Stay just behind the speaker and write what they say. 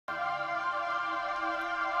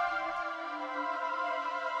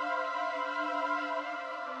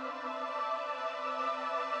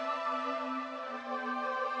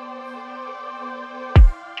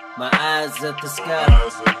My eyes at the sky.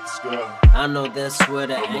 I know that's where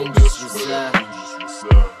the angels reside.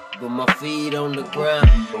 But my feet on the ground.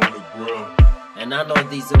 And I know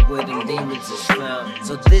these are where the demons is found.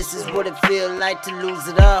 So this is what it feels like to lose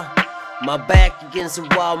it all. My back against the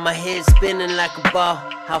wall, my head spinning like a ball.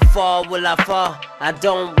 How far will I fall? I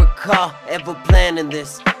don't recall ever planning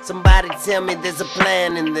this. Somebody tell me there's a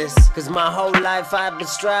plan in this. Cause my whole life I've been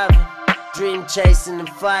striving, dream chasing and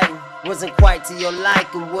fighting. Wasn't quite to your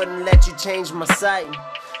liking, wouldn't let you change my sighting.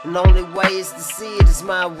 And the only way is to see it is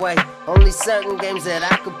my way. Only certain games that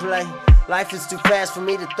I could play. Life is too fast for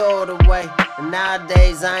me to throw it away. And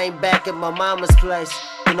nowadays I ain't back at my mama's place.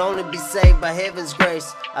 Can only be saved by heaven's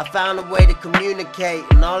grace. I found a way to communicate,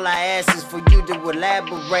 and all I ask is for you to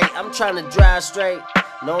elaborate. I'm trying to drive straight,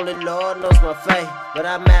 and only Lord knows my fate. But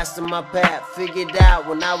I mastered my path, figured out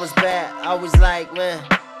when I was bad. I was like, man,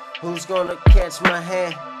 who's gonna catch my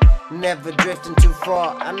hand? Never drifting too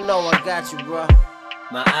far, I know I got you, bro.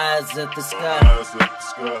 My eyes at the sky.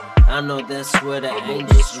 I know that's where the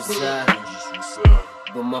angels reside.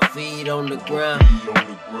 But my feet on the ground.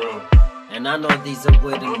 And I know these are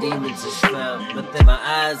where the demons is found. But then my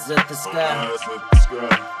eyes at the sky.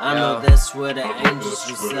 I know that's where the angels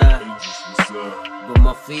reside. But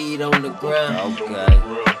my feet on the ground.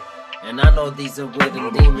 Okay. And I know these are where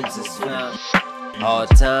the demons is found. Hard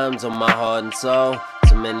times on my heart and soul.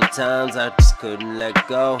 So many times I just couldn't let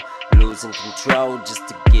go. Losing control just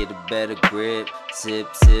to get a better grip.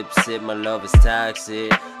 Sip, sip, sip, my love is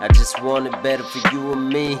toxic. I just want it better for you and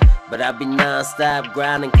me, but I be non-stop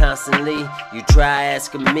grinding constantly. You try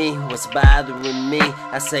asking me what's bothering me.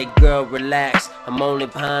 I say, girl, relax, I'm only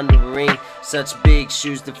pondering. Such big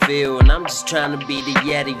shoes to fill, and I'm just trying to be the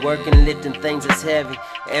Yeti. Working, lifting things that's heavy.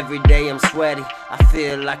 Every day I'm sweaty. I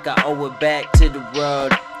feel like I owe it back to the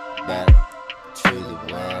world. Back to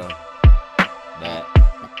the world.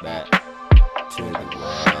 Back to the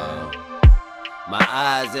world. My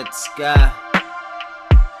eyes at the sky.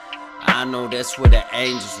 I know that's where the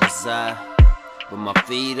angels reside. But my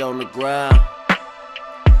feet on the ground.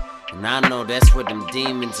 And I know that's where them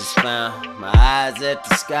demons is found. My eyes at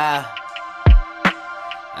the sky.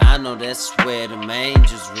 I know that's where them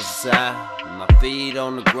angels reside. And my feet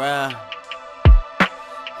on the ground.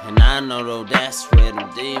 And I know though that's where them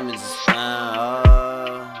demons is found.